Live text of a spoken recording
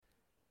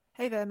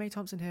Hey there, May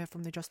Thompson here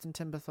from the Justin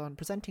Timberthon,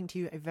 presenting to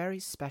you a very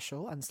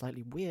special and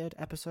slightly weird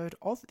episode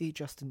of the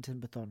Justin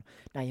Timberthon.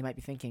 Now you might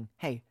be thinking,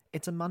 hey,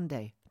 it's a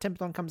Monday.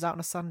 Timberthon comes out on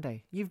a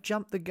Sunday. You've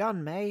jumped the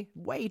gun, May.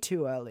 Way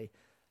too early.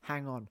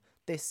 Hang on.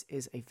 This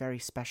is a very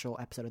special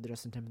episode of the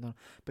Justin Timberthon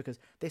because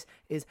this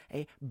is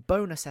a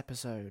bonus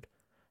episode.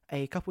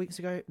 A couple weeks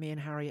ago, me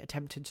and Harry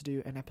attempted to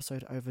do an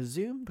episode over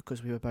Zoom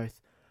because we were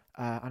both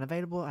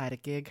unavailable. I had a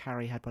gig,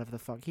 Harry had whatever the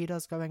fuck he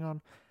does going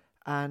on.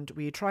 And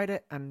we tried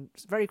it and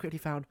very quickly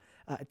found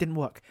it didn't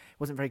work. It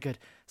wasn't very good.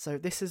 So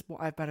this is what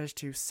I've managed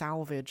to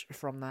salvage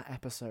from that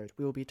episode.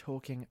 We will be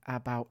talking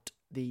about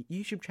the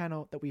YouTube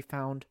channel that we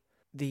found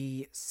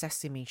the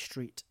Sesame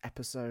Street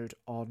episode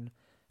on.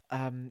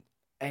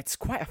 It's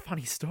quite a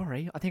funny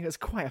story. I think it's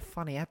quite a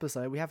funny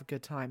episode. We have a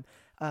good time.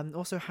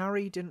 Also,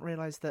 Harry didn't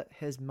realise that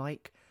his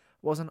mic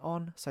wasn't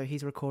on, so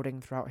he's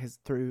recording throughout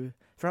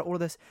all of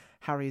this.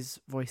 Harry's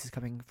voice is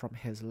coming from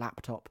his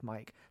laptop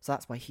mic, so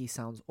that's why he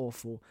sounds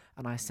awful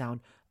and I sound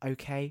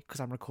okay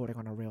because I'm recording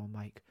on a real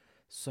mic.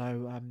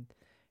 So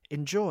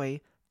enjoy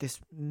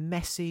this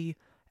messy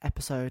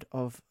episode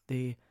of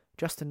the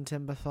Justin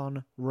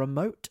Timberthon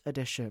remote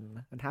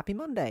edition, and happy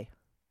Monday.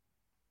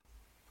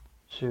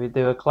 Should we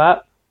do a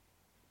clap?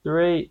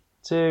 3,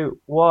 2,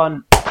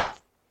 1. Oh,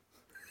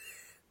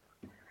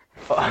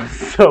 I'm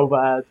so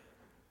bad.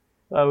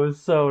 I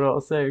was so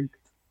not synced.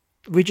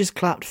 We just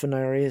clapped for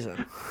no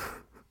reason.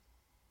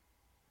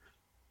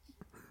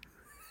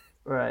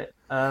 Right.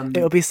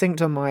 It'll be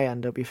synced on my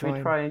end. It'll be fine.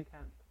 We try and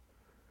count.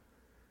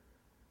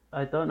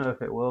 I don't know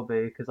if it will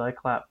be because I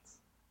clapped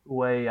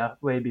way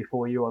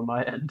before you on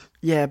my end.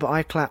 Yeah, but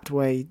I clapped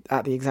way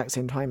at the exact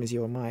same time as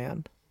you on my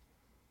end.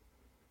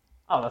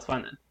 Oh, that's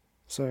fine then.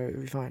 So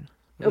it'll be fine.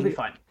 It'll be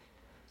fine.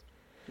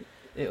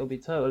 It'll be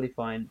totally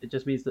fine. It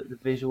just means that the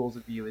visuals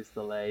of you is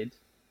delayed.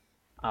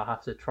 I'll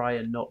have to try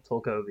and not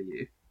talk over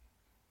you.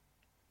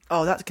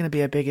 Oh, that's going to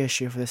be a big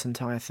issue for this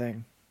entire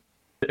thing.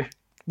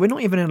 We're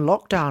not even in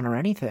lockdown or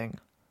anything.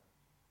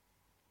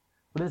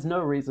 But there's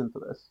no reason for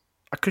this.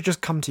 I could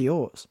just come to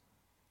yours.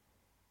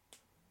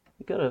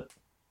 I'm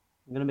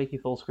gonna make you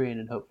full screen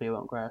and hopefully it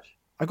won't crash.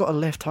 I got a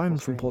lift home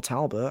from Port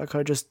Albert. I could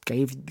have just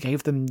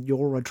gave them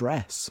your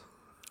address.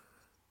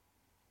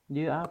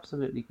 You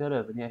absolutely could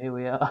have, and yet here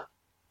we are.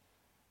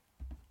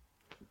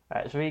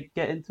 Alright, shall we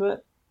get into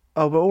it?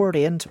 Oh, we're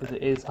already into it. Because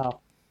it is half.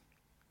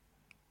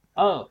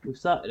 Oh, we've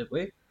started, have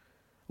we?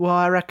 Well,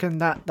 I reckon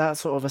that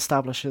sort of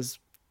establishes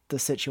the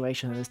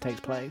situation that this takes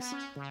place.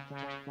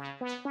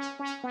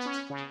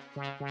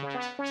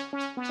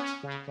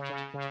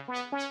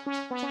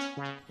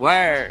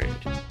 Word!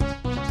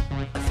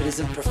 If it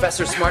isn't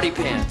Professor Smarty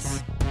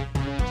Pants.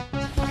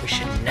 We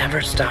should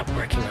never stop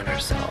working on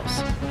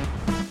ourselves.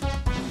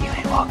 You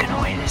ain't walking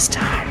away this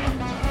time.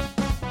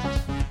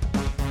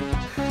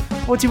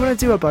 What do you want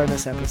to do, a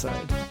bonus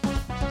episode?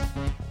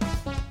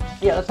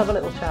 Yeah, let's have a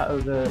little chat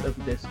over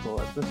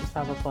Discord. Let's just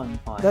have a fun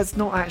time. That's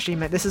not actually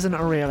this isn't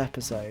a real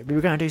episode. We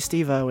were going to do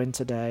Steve Irwin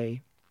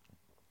today.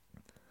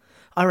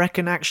 I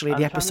reckon actually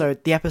the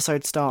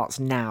episode starts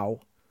now.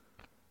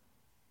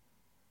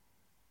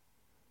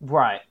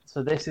 Right,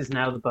 so this is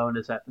now the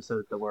bonus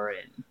episode that we're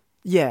in.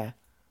 Yeah.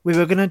 We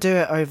were going to do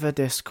it over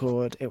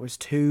Discord. It was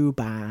too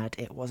bad.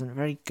 It wasn't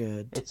very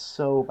good. It's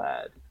so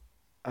bad.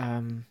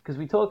 Because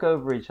we talk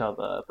over each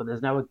other, but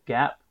there's now a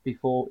gap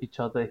before each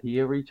other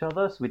hear each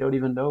other, so we don't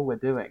even know we're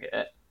doing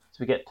it. So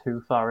we get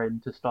too far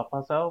in to stop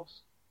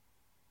ourselves.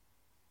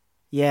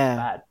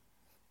 Yeah.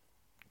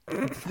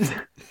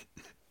 Bad.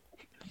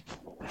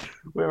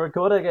 We're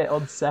recording it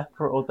on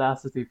separate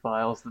Audacity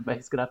files that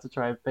May's gonna have to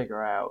try and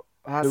figure out.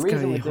 That's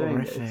going to be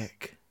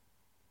horrific.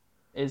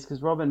 Is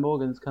because Robin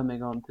Morgan's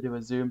coming on to do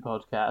a Zoom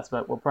podcast,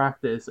 but we'll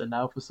practice, and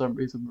now for some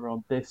reason we're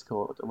on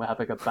Discord and we're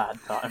having a bad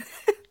time.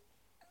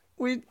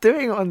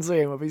 Doing it on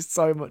Zoom would be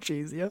so much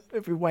easier.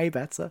 It'd be way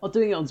better. Well,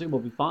 doing it on Zoom will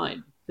be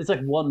fine. It's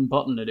like one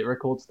button and it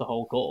records the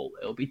whole call.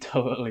 It'll be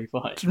totally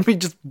fine. It'd be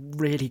just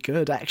really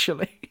good,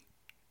 actually.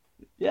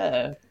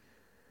 Yeah.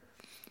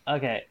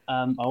 Okay,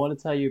 I want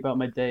to tell you about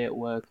my day at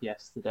work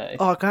yesterday.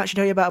 Oh, can I actually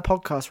tell you about a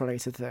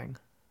podcast-related thing?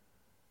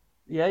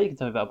 Yeah, you can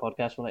tell me about a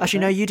podcast-related Actually,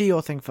 thing. no, you do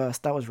your thing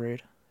first. That was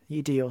rude.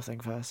 You do your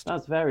thing first.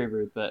 That's very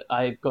rude, but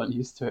I've gotten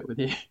used to it with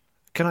you.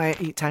 Can I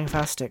eat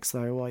Tangfastics,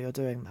 though, while you're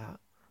doing that?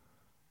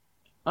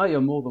 Oh,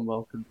 you're more than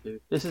welcome to.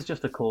 This is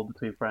just a call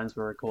between friends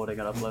we're recording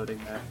and uploading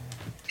there.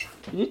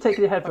 Can you take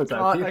your headphones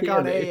out? I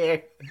can't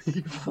hear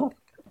you.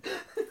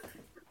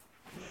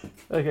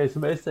 Okay,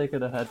 so May's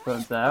taking her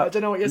headphones out. I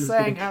don't know what you're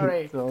saying,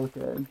 Harry.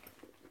 Okay.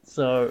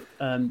 So,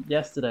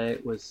 yesterday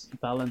was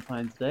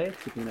Valentine's Day,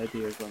 to give you an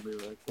idea of when we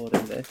were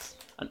recording this.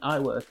 And I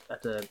work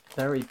at a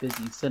very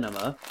busy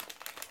cinema.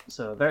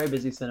 So, a very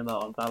busy cinema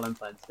on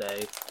Valentine's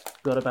Day.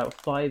 Got about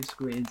 5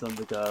 screens on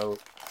the go.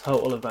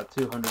 Total of about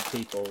 200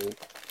 people.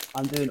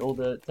 I'm doing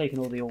taking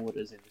all the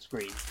orders in the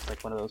screens. It's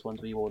like one of those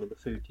ones where you order the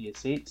food to your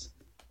seats.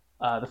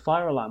 The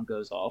fire alarm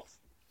goes off.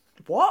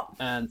 What?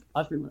 And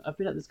I've been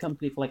at this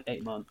company for like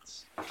 8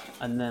 months,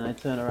 and then I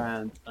turn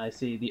around and I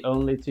see the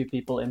only 2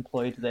 people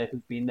employed there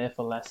who've been there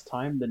for less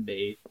time than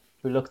me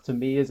who looks to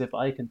me as if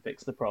I can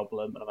fix the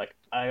problem, and I'm like,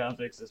 I can't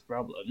fix this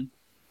problem.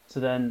 So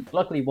then,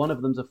 luckily, one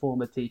of them's a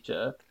former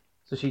teacher,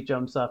 so she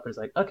jumps up and is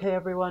like, okay,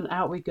 everyone,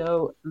 out we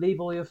go, leave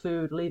all your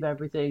food, leave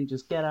everything,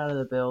 just get out of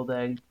the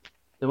building.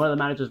 Then one of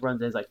the managers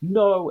runs in and is like,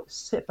 no,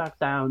 sit back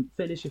down,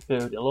 finish your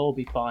food, it'll all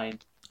be fine,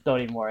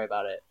 don't even worry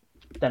about it.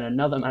 Then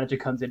another manager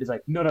comes in and is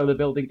like, no, the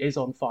building is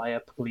on fire,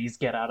 please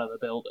get out of the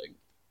building.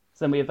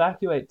 So then we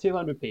evacuate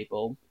 200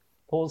 people,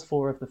 pause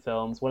 4 of the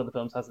films, one of the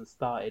films hasn't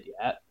started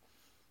yet.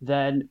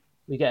 Then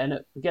we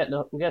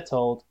get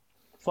told,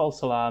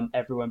 false alarm,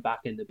 everyone back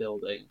in the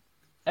building.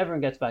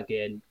 Everyone gets back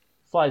in.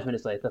 5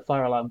 minutes later, the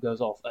fire alarm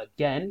goes off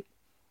again.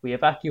 We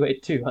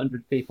evacuate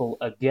 200 people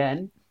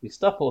again. We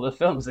stop all the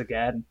films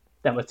again.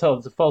 Then we're told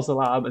it's a false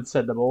alarm and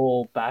send them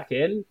all back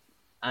in.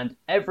 And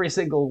every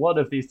single one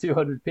of these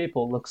 200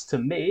 people looks to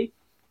me.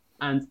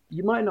 And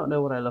you might not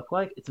know what I look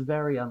like. It's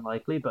very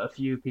unlikely, but a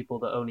few people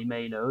that only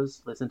May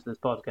knows listen to this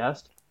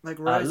podcast. Like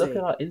Rosie. Look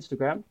at our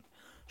Instagram.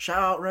 Shout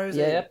out Rosie.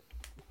 Yeah.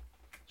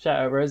 Shout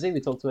out Rosie.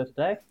 We talked to her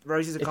today.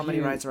 Rosie's a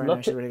comedy writer right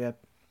now. She's really good.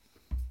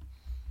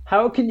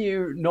 How can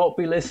you not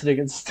be listening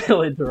and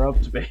still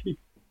interrupt me?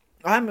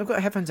 I've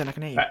got headphones in. I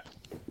can hear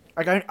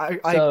you.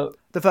 So,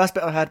 the first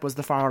bit I heard was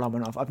the fire alarm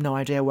went off. I've no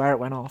idea where it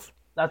went off.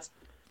 That's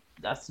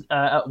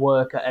at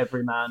work at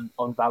Everyman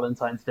on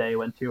Valentine's Day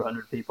when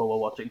 200 people were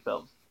watching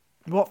films.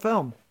 What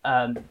film?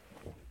 4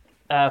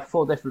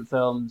 different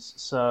films.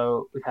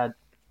 So we had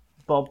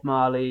Bob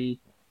Marley,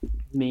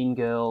 Mean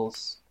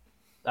Girls,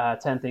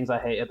 10 Things I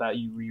Hate About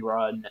You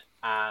rerun,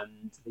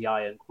 and The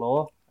Iron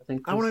Claw.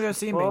 I want to go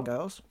see Mean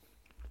Girls.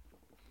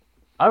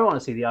 I want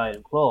to see The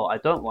Iron Claw. I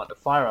don't want a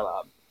fire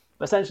alarm.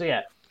 But essentially,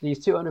 yeah,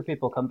 these 200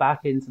 people come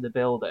back into the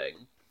building,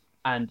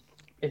 and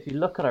if you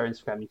look at our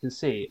Instagram, you can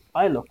see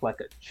I look like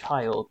a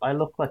child. I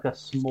look like a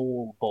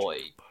small boy.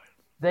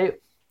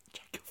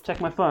 Check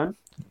my phone.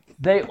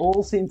 They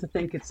all seem to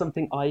think it's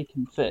something I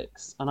can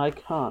fix, and I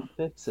can't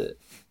fix it.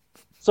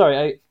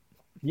 Sorry,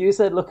 you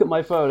said look at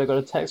my phone. I got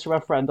a text from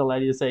a friend,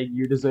 Elenia, saying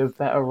you deserve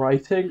better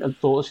writing, and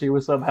thought she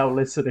was somehow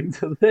listening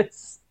to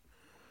this.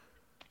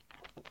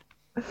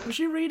 Was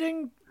she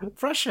reading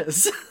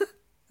Freshers?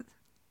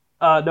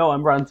 No,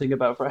 I'm ranting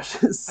about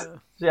Freshers.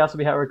 She asked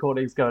me how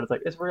recordings go, and it's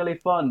like, it's really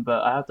fun,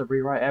 but I have to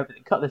rewrite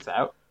everything. Cut this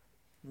out.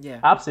 Yeah.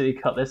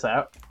 Absolutely cut this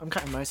out. I'm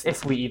cutting most of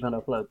this. If we even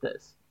upload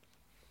this.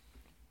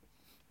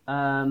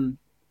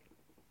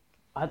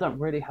 I don't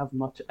really have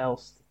much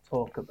else to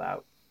talk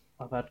about.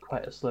 I've had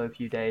quite a slow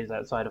few days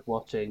outside of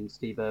watching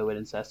Steve Irwin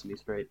and Sesame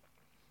Street.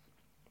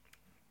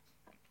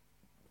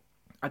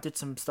 I did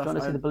some stuff. Do you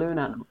want to see the balloon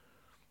animal?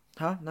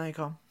 Huh? No, you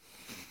can't.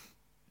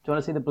 Do you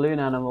want to see the balloon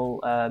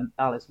animal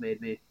Alice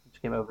made me,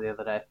 which came over the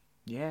other day?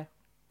 Yeah,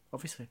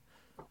 obviously.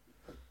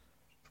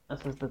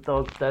 This is the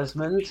dog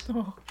Desmond.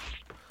 Oh.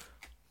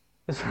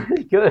 It's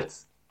really good.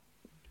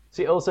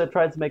 She also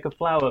tried to make a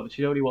flower, but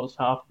she only watched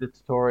half of the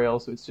tutorial,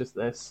 so it's just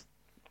this.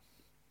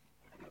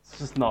 It's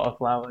just not a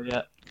flower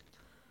yet.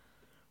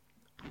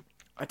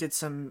 I did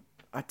some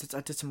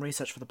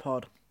research for the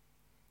pod.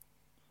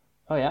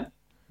 Oh yeah?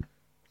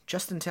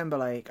 Justin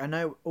Timberlake, I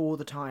know all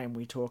the time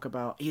we talk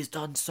about he's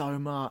done so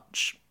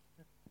much.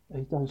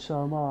 He's done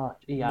so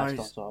much. He has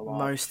done so much.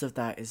 Most of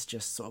that is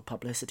just sort of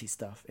publicity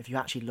stuff. If you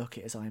actually look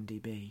at his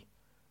IMDb,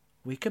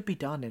 we could be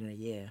done in a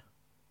year.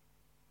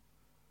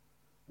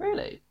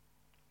 Really?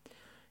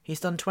 He's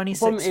done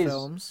 26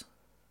 films.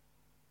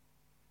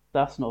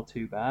 That's not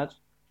too bad.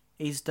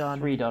 He's done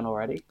 3 done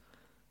already.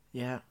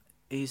 Yeah,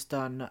 he's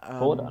done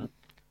 4 done.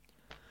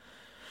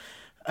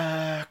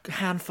 A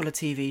handful of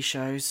TV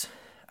shows,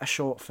 a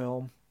short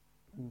film,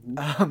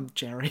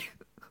 Jerry,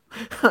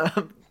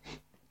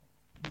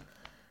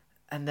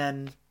 and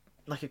then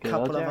like a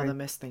couple of other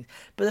missed things.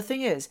 But the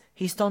thing is,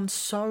 he's done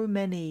so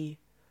many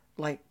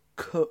like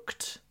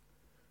cooked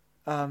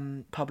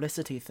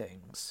publicity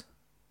things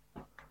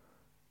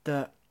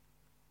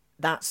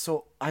that's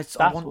sort. I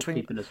want to.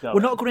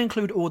 We're not going to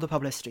include all the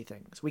publicity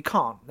things. We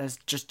can't. There's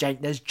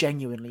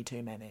genuinely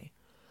too many.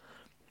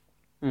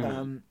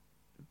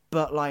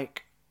 But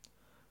like,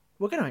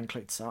 we're going to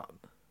include some.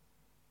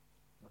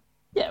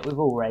 Yeah, we've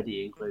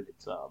already included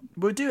some.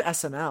 We'll do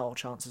SNL.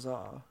 Chances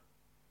are.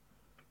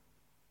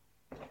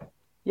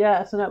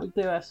 Yeah, SNL. We'll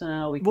do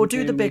SNL. We'll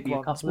do the big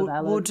ones.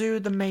 We'll do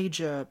the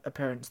major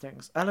appearance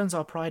things. Ellen's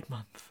our Pride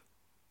Month.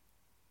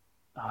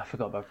 Oh, I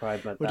forgot about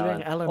Pride Month. We're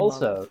doing Ellen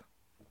also, Month.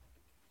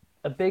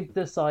 A big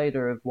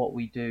decider of what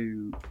we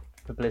do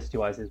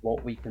publicity-wise is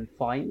what we can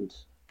find.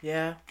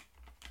 Yeah.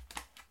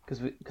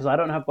 Because I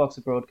don't have Box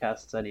of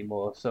Broadcasts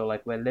anymore, so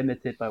like we're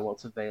limited by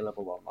what's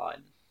available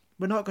online.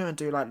 We're not going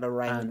to do like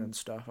Lorraine and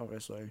stuff,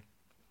 obviously.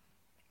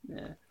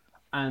 Yeah,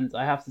 and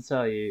I have to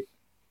tell you,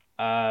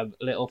 a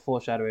little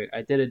foreshadowing.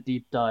 I did a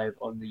deep dive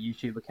on the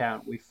YouTube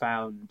account we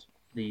found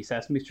the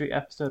Sesame Street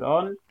episode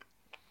on.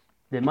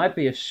 There might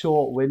be a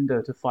short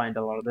window to find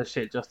a lot of the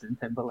shit Justin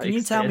Timberlake. Can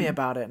you tell me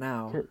about it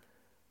now?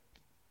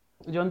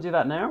 Do you want to do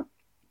that now?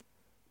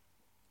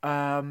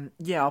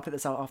 Yeah, I'll put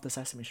this out after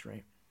Sesame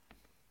Street.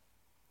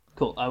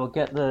 Cool. I will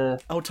get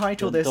the. I'll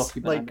title this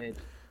like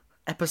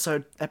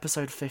episode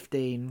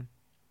 15.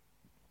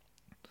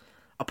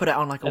 I'll put it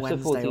on like a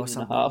Episode Wednesday 14 or and a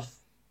something. half.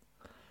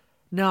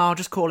 No, I'll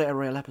just call it a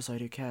real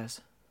episode. Who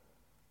cares?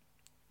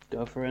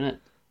 Go for it.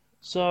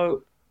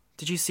 So,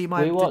 Did you see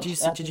my? We watched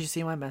Did you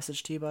see my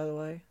message to you, by the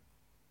way?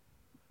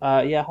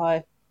 yeah,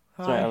 hi.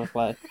 Hi. Sorry, I'll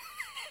reply.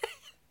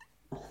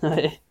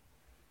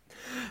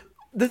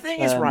 The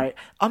thing is, Um, right,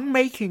 I'm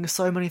making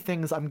so many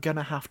things I'm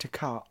gonna have to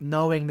cut,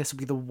 knowing this will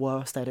be the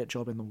worst edit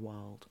job in the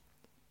world.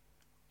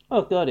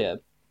 Oh, God, yeah.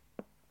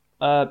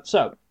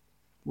 So,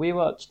 we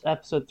watched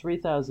episode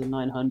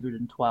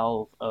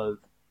 3912 of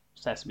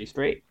Sesame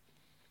Street.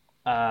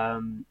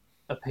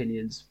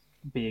 Opinions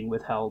being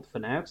withheld for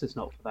now, because it's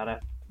not for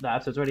that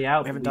episode's already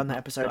out. We haven't but done we've that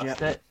episode discussed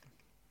yet. it,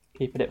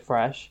 keeping it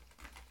fresh.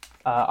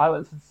 I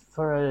went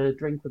for a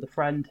drink with a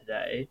friend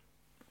today,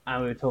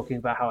 and we were talking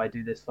about how I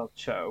do this fucked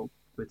show.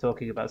 We were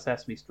talking about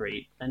Sesame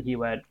Street, and he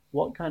went,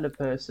 "What kind of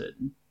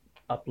person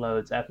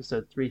uploads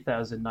episode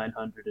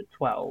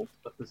 3912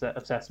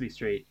 of Sesame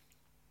Street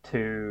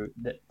to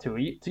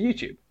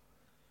YouTube?"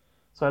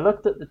 So I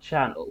looked at the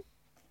channel.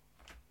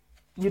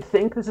 You'd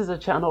think this is a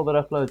channel that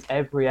uploads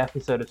every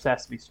episode of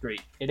Sesame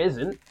Street. It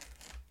isn't.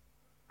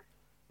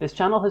 This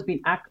channel has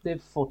been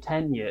active for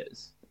 10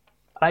 years.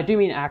 I do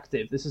mean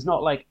active. This is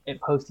not like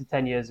it posted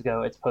 10 years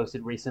ago, it's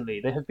posted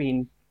recently. There have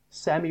been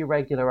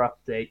semi-regular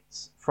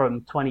updates from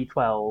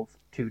 2012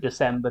 to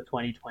December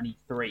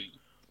 2023.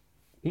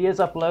 He is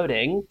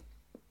uploading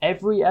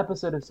every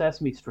episode of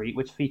Sesame Street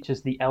which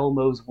features the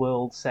Elmo's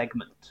World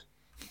segment,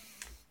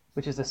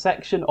 which is a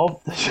section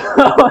of the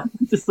show.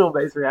 Just saw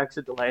May's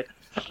reaction delayed.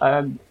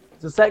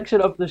 It's a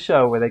section of the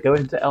show where they go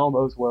into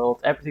Elmo's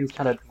world. Everything's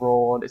kind of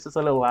drawn. It's just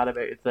a little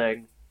animated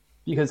thing.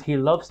 Because he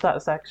loves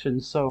that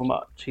section so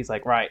much. He's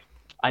like, right,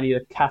 I need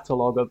a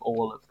catalogue of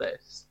all of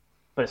this.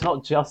 But it's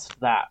not just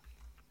that.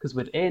 Because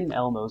within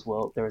Elmo's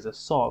world, there is a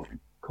song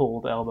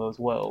called Elmo's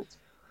World.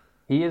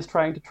 He is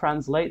trying to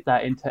translate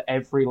that into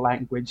every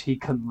language he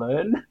can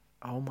learn.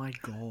 Oh my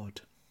god!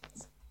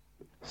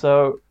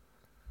 So,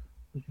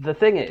 the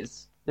thing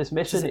is, this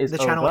mission is the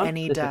channel over.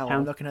 Any This Dell. account-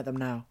 I'm looking at them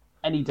now.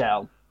 Any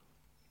Dell.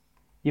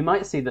 You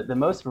might see that the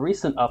most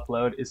recent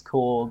upload is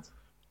called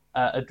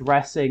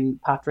addressing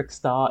Patrick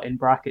Star in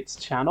brackets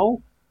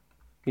channel.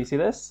 Can you see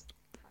this?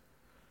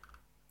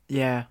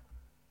 Yeah.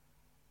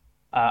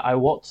 I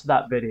watched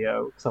that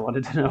video because I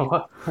wanted to know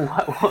what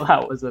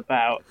that was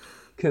about.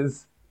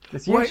 Because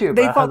this YouTuber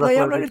They has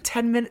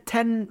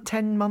uploaded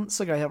 10 months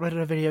ago. They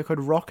uploaded a video called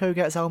 "Rocco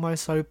Gets Elmo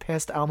So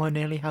Pissed Elmo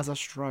Nearly Has a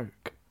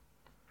Stroke."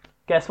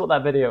 Guess what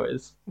that video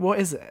is? What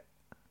is it?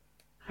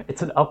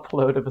 It's an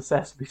upload of a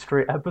Sesame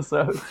Street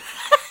episode.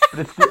 But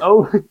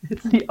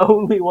it's the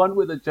only one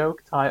with a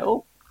joke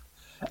title.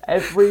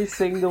 Every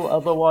single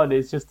other one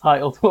is just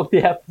titled what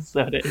the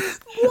episode is.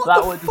 What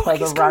That the one just fuck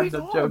has is a going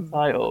random on? joke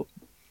title.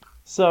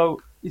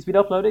 So he's been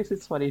uploading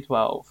since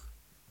 2012,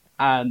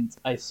 and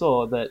I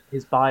saw that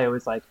his bio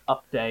is like,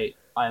 "Update: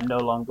 I am no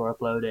longer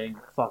uploading.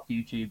 Fuck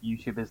YouTube.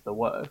 YouTube is the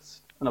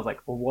worst." And I was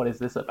like, "Well, what is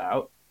this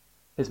about?"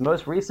 His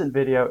most recent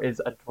video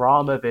is a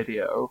drama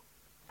video,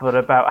 but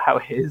about how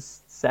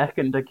his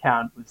second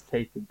account was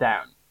taken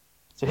down.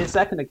 So his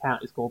second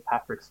account is called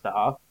Patrick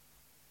Star.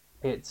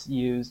 It's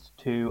used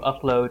to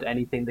upload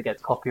anything that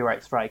gets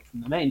copyright strike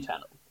from the main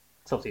channel.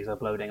 So obviously he's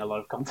uploading a lot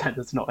of content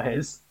that's not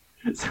his,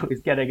 so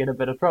he's getting in a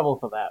bit of trouble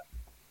for that.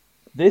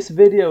 This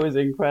video is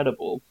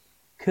incredible,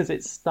 because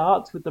it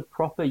starts with the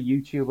proper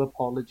YouTube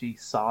apology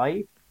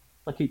sigh.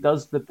 Like, he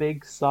does the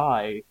big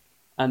sigh,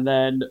 and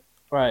then,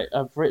 right,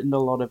 I've written a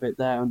lot of it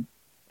down.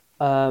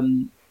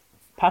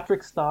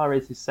 Patrick Star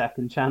is his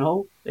second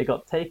channel. It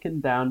got taken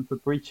down for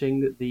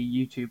breaching the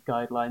YouTube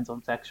guidelines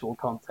on sexual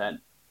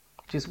content,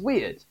 which is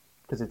weird,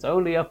 because it's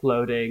only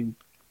uploading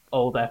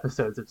old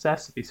episodes of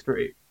Sesame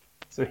Street.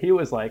 So he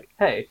was like,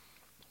 "Hey,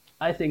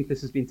 I think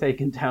this has been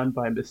taken down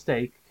by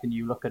mistake. Can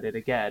you look at it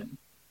again?"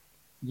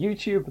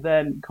 YouTube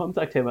then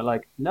contacted him and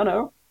like,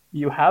 no,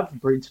 you have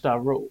breached our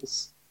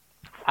rules.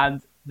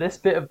 And this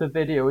bit of the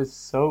video is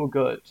so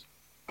good,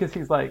 because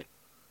he's like,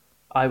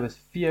 "I was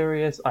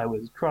furious, I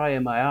was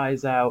crying my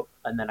eyes out,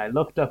 and then I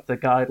looked up the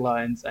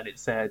guidelines and it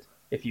said,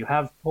 if you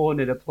have porn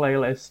in a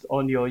playlist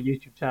on your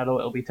YouTube channel,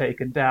 it'll be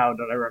taken down,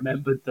 and I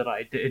remembered that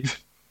I did."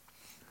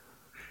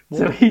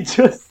 So he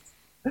just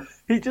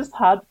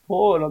had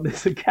porn on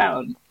this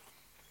account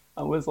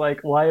and was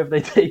like, "Why have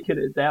they taken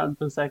it down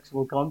for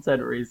sexual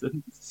content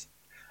reasons?"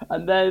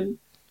 And then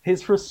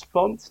his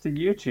response to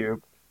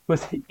YouTube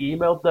was he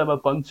emailed them a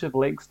bunch of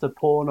links to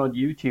porn on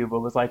YouTube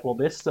and was like, "Well,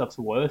 this stuff's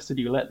worse, and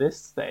you let this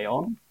stay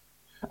on."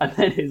 And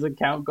then his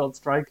account got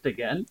striked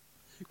again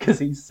because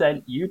he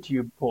sent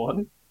YouTube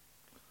porn.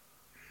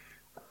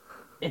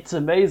 It's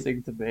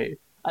amazing to me.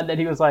 And then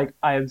he was like,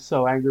 "I am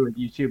so angry with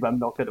YouTube, I'm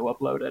not going to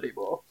upload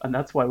anymore." And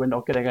that's why we're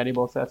not getting any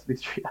more Sesame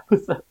Street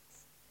episodes.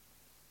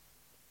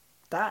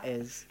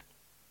 That's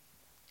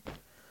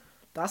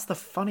the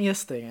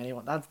funniest thing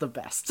anyone. That's the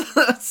best.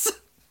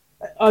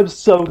 I'm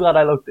so glad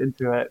I looked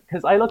into it,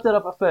 because I looked it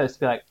up at first to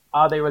be like,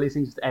 are they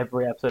releasing just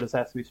every episode of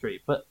Sesame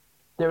Street? But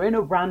they're in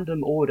a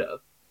random order.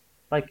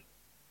 Like,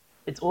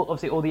 it's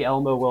obviously all the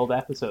Elmo World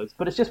episodes,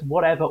 but it's just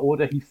whatever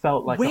order he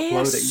felt like We're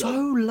uploading so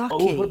them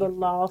lucky. over the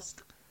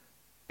last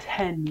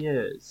 10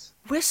 years.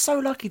 We're so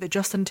lucky that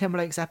Justin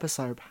Timberlake's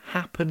episode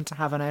happened to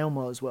have an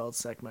Elmo's World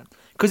segment.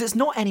 Because it's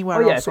not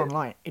anywhere else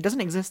online. It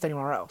doesn't exist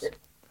anywhere else.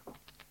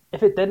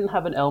 If it didn't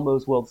have an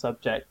Elmo's World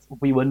subject,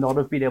 we would not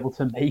have been able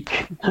to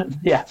make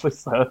the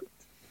episode.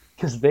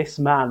 Because this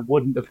man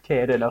wouldn't have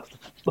cared enough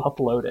to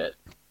upload it.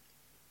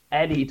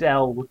 Eddie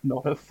Dell would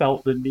not have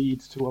felt the need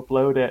to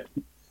upload it.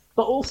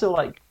 But also,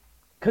 like,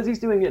 because he's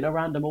doing it in a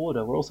random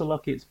order, we're also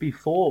lucky it's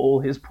before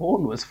all his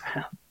porn was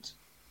found.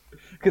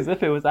 Because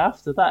if it was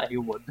after that, he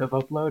wouldn't have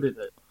uploaded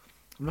it.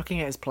 I'm looking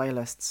at his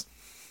playlists.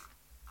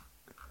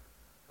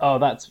 Oh,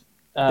 that's...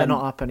 They're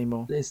not up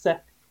anymore. It's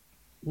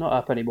not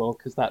up anymore,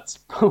 because that's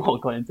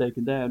what got him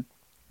taken down.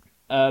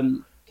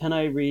 Can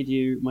I read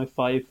you my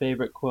 5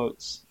 favourite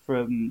quotes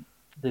from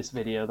this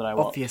video that I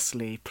watched?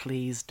 Obviously,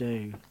 please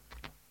do.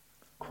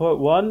 Quote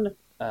 1,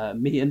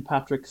 me and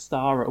Patrick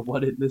Star are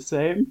one in the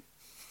same.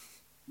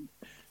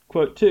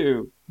 Quote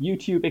 2,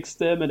 YouTube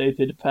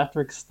exterminated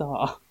Patrick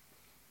Star.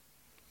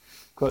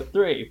 Quote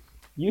 3,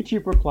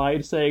 YouTube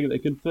replied saying they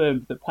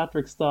confirmed that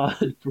Patrick Star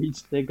had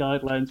breached their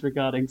guidelines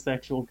regarding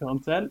sexual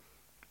content.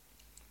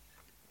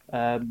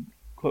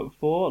 Quote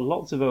 4,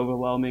 lots of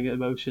overwhelming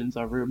emotions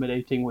are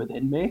ruminating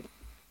within me.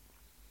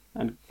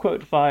 And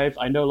quote 5,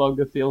 I no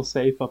longer feel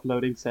safe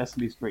uploading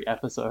Sesame Street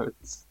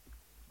episodes.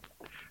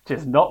 Which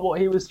is not what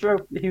he was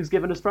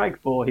given a strike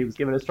for. He was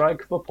given a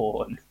strike for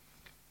porn.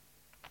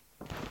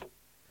 So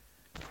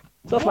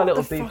that's my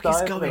little deep What the fuck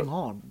dive. is going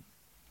on?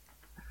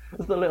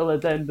 That's the little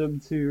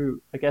addendum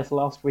to, I guess,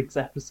 last week's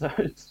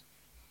episode.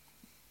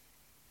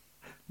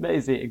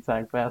 May's eating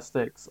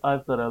Tankfastics.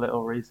 I've done a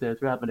little research.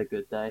 We're having a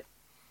good day.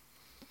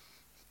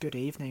 Good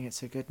evening.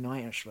 It's a good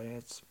night, actually.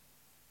 It's...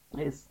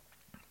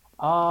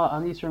 I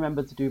need to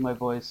remember to do my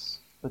voice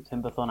for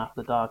Timberthon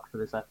After Dark for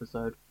this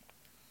episode.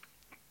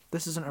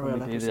 This isn't a When real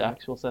we do episode. the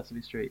actual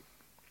Sesame Street.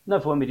 No,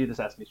 for when we do the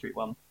Sesame Street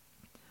one.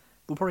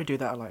 We'll probably do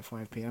that at like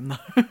 5 p.m.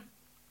 though.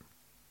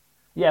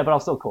 Yeah, but I'll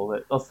still call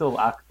it. I'll still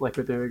act like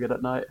we're doing it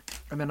at night.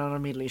 And then I'll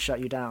immediately shut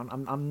you down.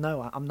 I'm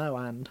no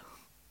and.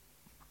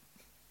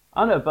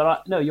 I know,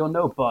 but no, you're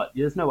no but.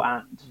 There's no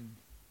and.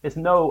 It's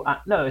no,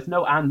 it's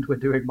no and we're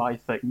doing my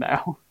thing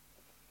now.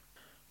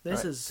 This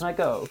Right. is. Can I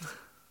go?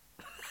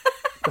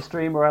 The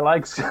stream where I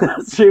like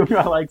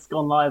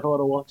gone live. I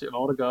want to watch it. I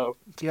want to go.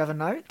 Do you have a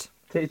note?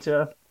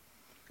 Teacher.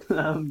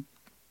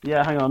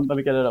 Yeah, hang on. Let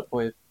me get it up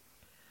for you.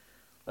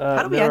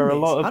 How do we there end are a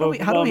these? lot of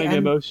overwhelming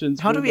emotions.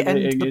 How do we end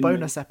ruminating the in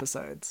bonus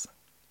episodes?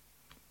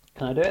 me.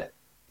 Can I do it?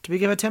 Do we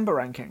give a timber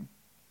ranking?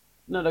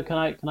 No. Can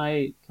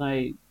I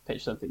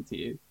pitch something to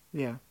you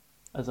Yeah.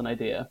 as an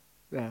idea?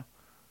 Yeah.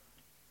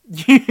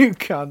 You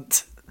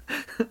cunt.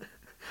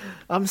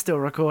 I'm still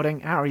recording.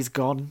 Harry's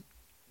gone.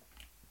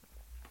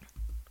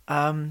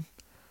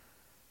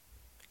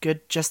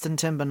 Good Justin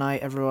Timber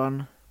night,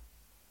 everyone.